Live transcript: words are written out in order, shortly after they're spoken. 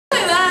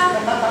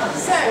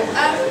So,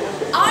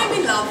 I'm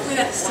in love with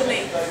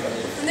Esteli,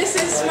 and this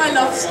is my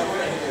love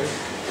story.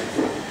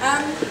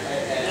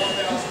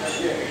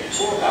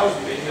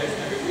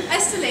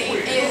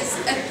 Esteli is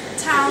a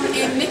town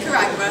in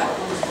Nicaragua,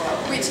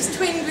 which is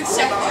twinned with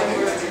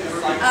Sheffield,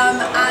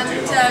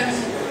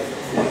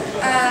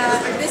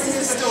 this is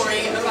a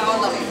story of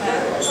our love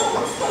affair.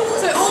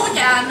 So it all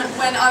began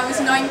when I was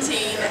 19,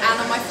 and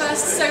on my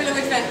first solo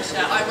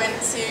adventure I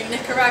went to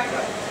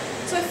Nicaragua.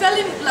 So I fell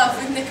in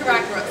love with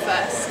Nicaragua at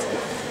first.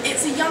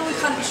 It's a young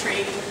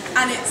country,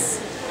 and it's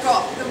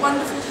got the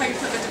wonderful hope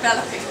of a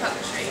developing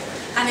country,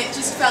 and it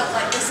just felt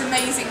like this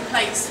amazing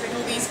place with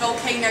all these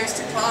volcanoes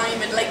to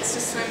climb and lakes to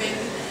swim in,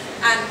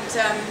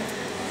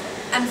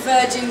 and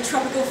virgin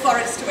tropical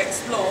forests to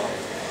explore.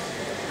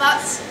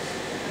 But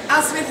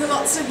as with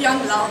lots of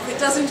young love, it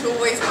doesn't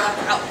always work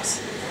out,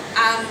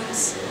 and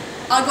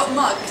I got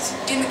mugged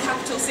in the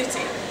capital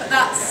city, but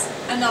that's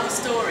another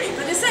story.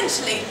 But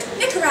essentially,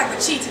 Nicaragua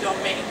cheated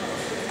on me,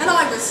 and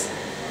I was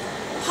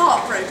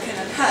heartbroken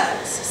and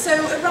hurt. So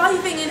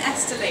arriving in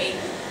Esteli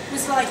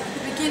was like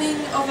the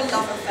beginning of a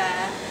love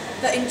affair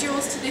that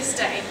endures to this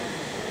day.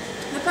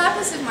 The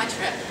purpose of my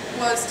trip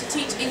was to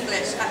teach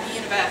English at the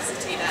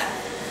university there,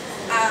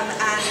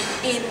 and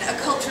in a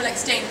cultural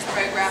exchange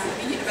program that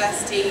the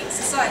University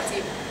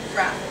Society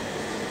ran.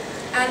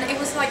 And it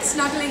was like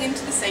snuggling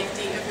into the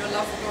safety of your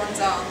loved one's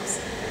arms,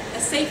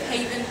 a safe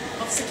haven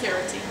of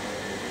security.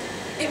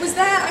 It was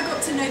there I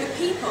got to know the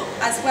people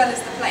as well as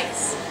the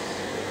place.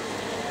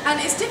 And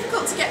it's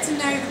difficult to get to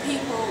know the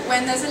people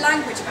when there's a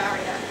language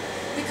barrier,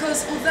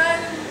 because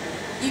although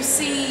you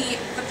see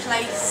the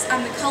place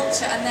and the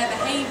culture and their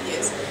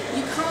behaviours,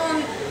 you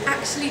can't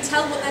actually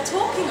tell what they're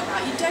talking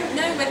about. You don't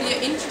know whether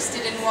you're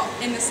interested in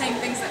the same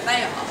things that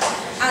they are.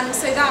 And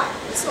so that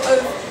sort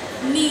of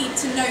need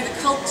to know the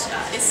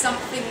culture is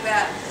something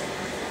that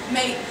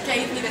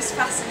gave me this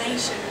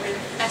fascination with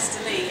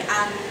Esteli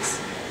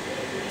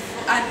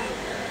and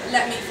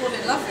let me fall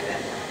in love with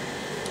it.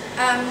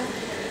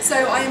 So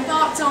I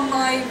embarked on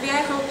my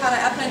Viaje para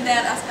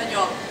aprender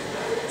español.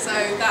 So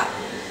that,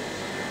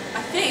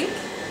 I think,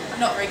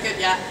 I'm not very good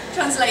yet,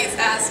 translates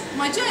as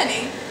my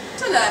journey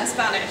to learn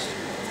Spanish.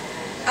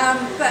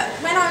 But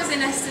when I was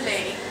in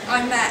Esteli,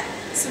 I met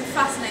some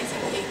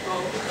fascinating people,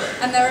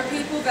 and there are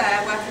people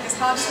there working as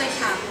hard as they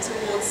can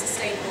towards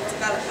sustainable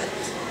development.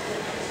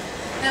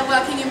 They're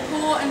working in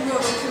poor and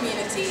rural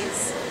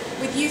communities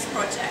with youth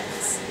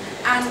projects,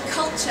 and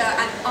culture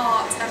and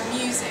art and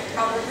music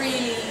are a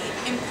really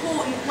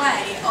important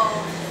way of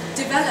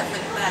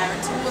development there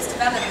and towards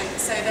development.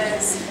 So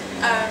there's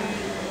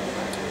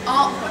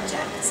art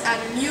projects and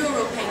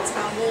mural painting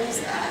on walls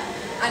there.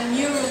 And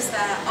murals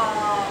there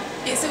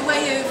it's a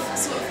way of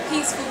sort of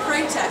peaceful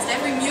protest.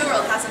 Every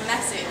mural has a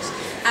message,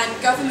 and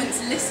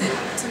governments listen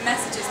to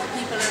messages that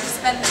people have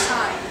spent the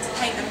time to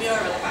paint a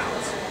mural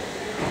about.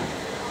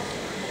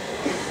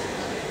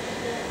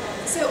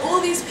 So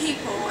all these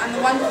people and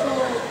the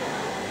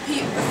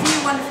few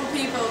wonderful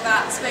people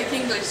that spoke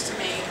English to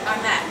me I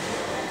met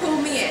pulled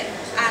me in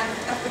and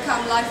have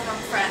become lifelong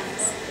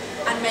friends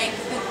and make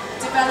the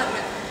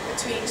development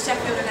between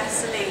Sheffield and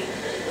Esteli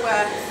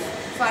worth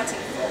fighting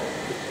for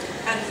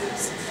and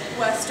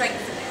worth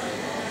strengthening.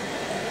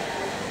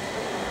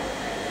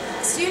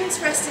 Students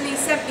for Esteli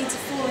sent me to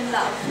fall in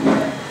love,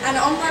 and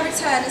on my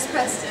return as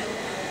president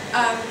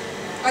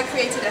I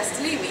created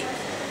Esteli Week.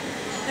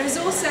 There is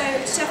also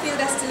Sheffield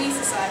Esteli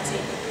Society,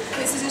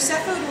 which is a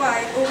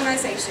Sheffield-wide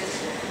organisation,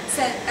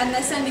 and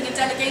they're sending a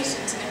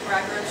delegation to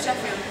Nicaragua of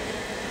Sheffield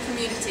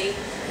community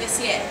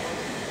this year.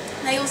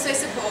 They also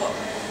support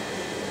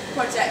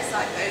projects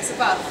like those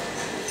above.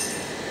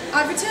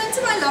 I've returned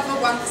to my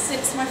lover once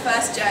since my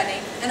first journey,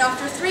 and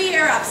after a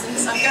 3-year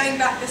absence I'm going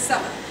back this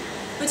summer.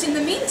 But in the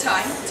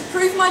meantime, to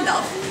prove my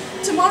love,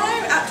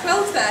 tomorrow at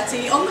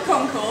 12:30 on the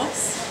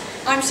concourse,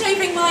 I'm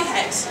shaving my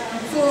head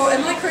for a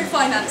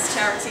microfinance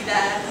charity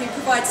there who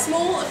provides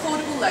small,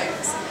 affordable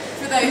loans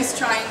for those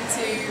trying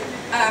to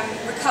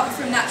recover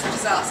from natural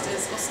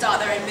disasters or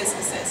start their own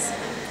businesses.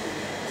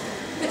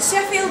 But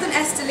Sheffield and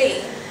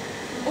Esteli,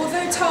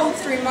 although told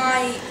through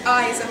my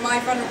eyes and my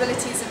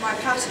vulnerabilities and my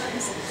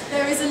passions,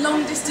 there is a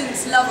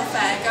long-distance love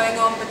affair going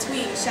on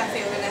between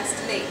Sheffield and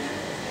Esteli.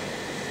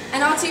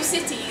 And our two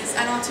cities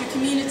and our two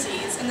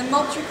communities and the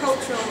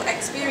multicultural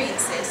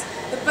experiences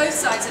that both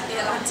sides of the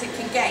Atlantic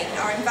can gain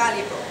are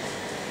invaluable.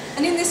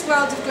 And in this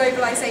world of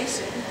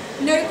globalisation,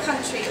 no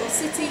country or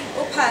city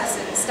or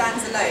person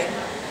stands alone.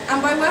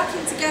 And by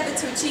working together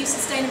to achieve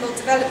sustainable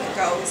development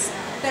goals,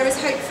 there is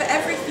hope for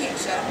every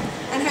future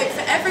and hope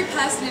for every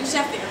person in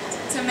Sheffield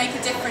to make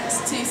a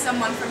difference to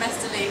someone from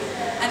Esteli,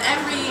 and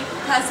every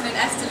person in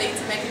Esteli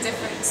to make a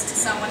difference to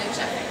someone in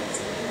Sheffield.